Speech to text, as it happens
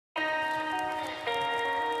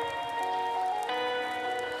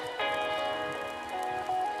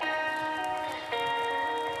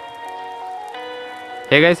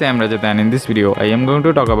Hey guys, I am Rajat and in this video I am going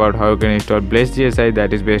to talk about how you can install Gsi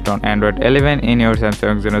that is based on Android 11 in your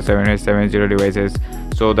Samsung Exynos 7870 devices.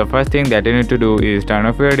 So the first thing that you need to do is turn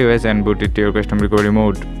off your device and boot it to your custom recovery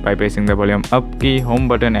mode by pressing the volume up key, home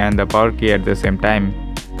button and the power key at the same time.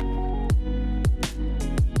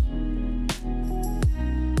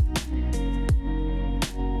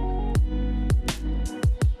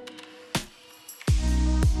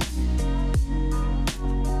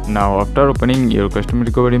 Now after opening your custom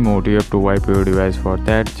recovery mode, you have to wipe your device. For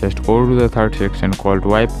that, just go to the third section called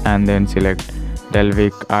wipe and then select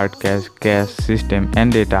Dalvik, Art Cache, System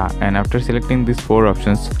and Data, and after selecting these four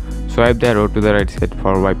options, swipe the arrow to the right side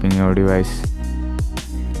for wiping your device.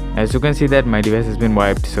 As you can see that my device has been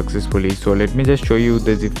wiped successfully, so let me just show you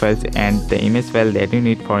the zip files and the image file that you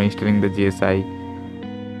need for installing the Gsi.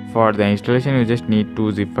 For the installation, you just need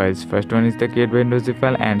two zip files. First one is the create Windows zip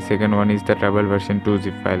file and second one is the travel version 2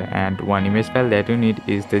 zip file, and one image file that you need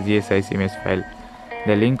is the Gsi's image file.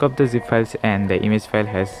 The link of the zip files and the image file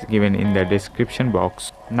has given in the description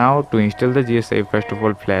box. Now to install the Gsi, first of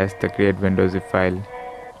all flash the create Windows zip file.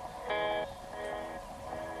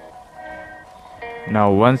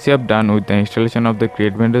 Now once you have done with the installation of the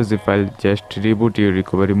create Windows zip file, just reboot your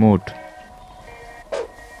recovery mode.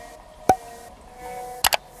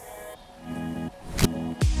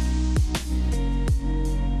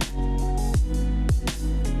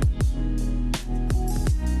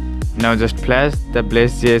 Now just flash the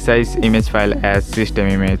Gsi's image file as system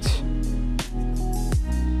image.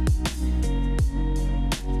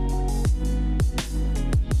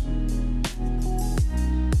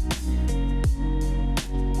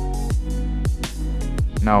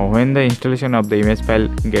 Now when the installation of the image file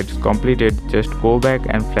gets completed, just go back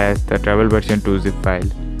and flash the travel version 2 zip file.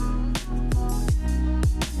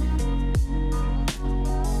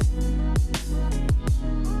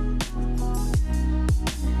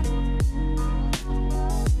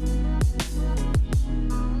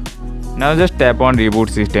 Now just tap on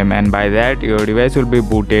reboot system and by that your device will be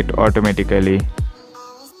booted automatically.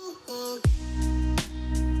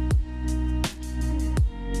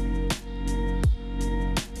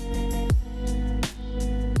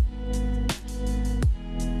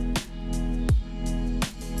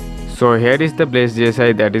 So here is the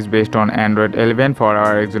Gsi that is based on Android 11 for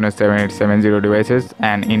our Exynos 7870 devices,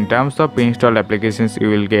 and in terms of pre-installed applications you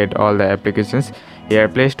will get all the applications. Here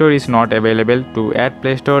Play Store is not available. To add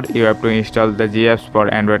Play Store you have to install the G apps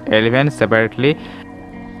for Android 11 separately.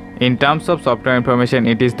 In terms of software information,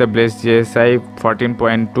 it is the Gsi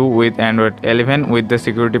 14.2 with Android 11 with the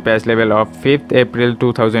security patch level of 5th April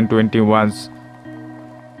 2021.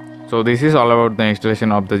 So this is all about the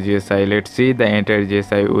installation of the Gsi. Let's see the entire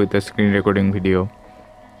Gsi with the screen recording video.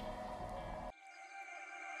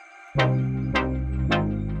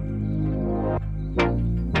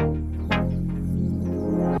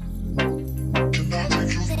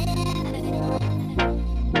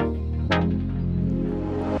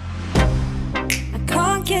 I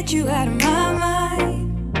can't get you out of my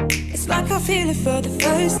mind. It's like I feel it for the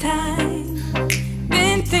first time.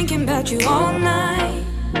 Been thinking about you all night.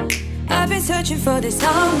 I've been searching for this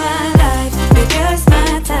all my life. You're just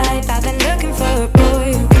my type. I've been looking for a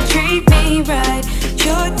boy who can treat me right.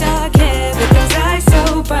 Your dark hair with those eyes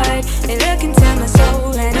so bright, they look into my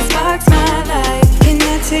soul and it sparks my life. Can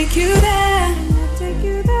I take you there?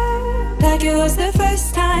 Like it was the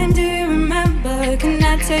first time, do you remember? Can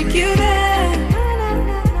I take you there?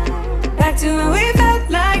 Back to when we felt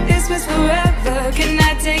like this was forever. Can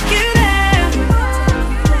I take you there?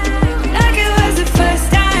 Like it was the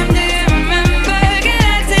first time.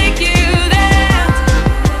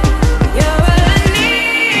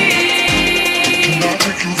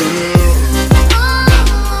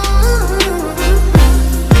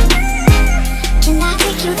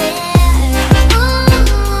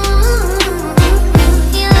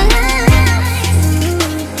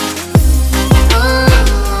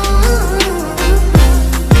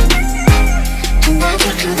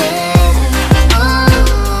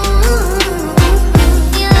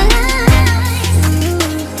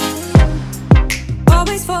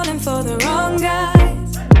 For the wrong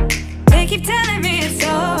guys, they keep telling me it's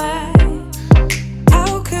alright.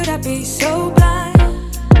 How could I be so blind?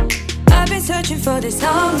 I've been searching for this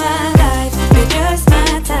all my life. You're just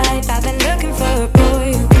my type. I've been looking for a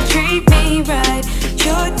boy who can treat me right.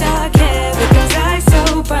 Your dark hair with those eyes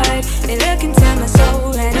so bright, they look into my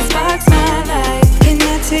soul and it sparks my life. Can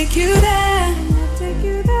I take you there?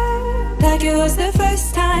 Like it was the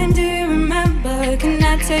first time, do you remember? Can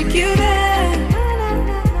I take you there?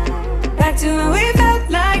 Back to when we felt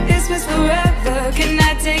like this was forever. Can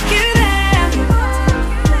I take you there?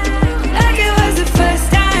 Like it was the first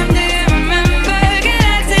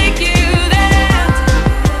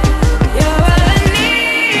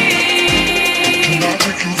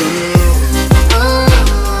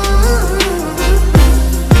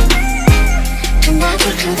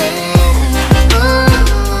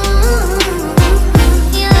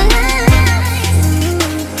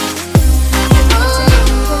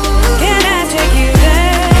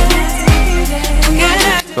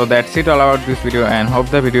that's it all about this video, and hope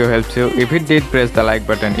the video helps you. If it did, press the like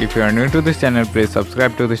button. If you are new to this channel, please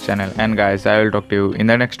subscribe to this channel. And guys, I will talk to you in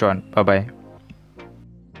the next one. Bye bye.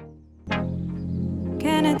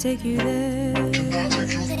 Can I take you there?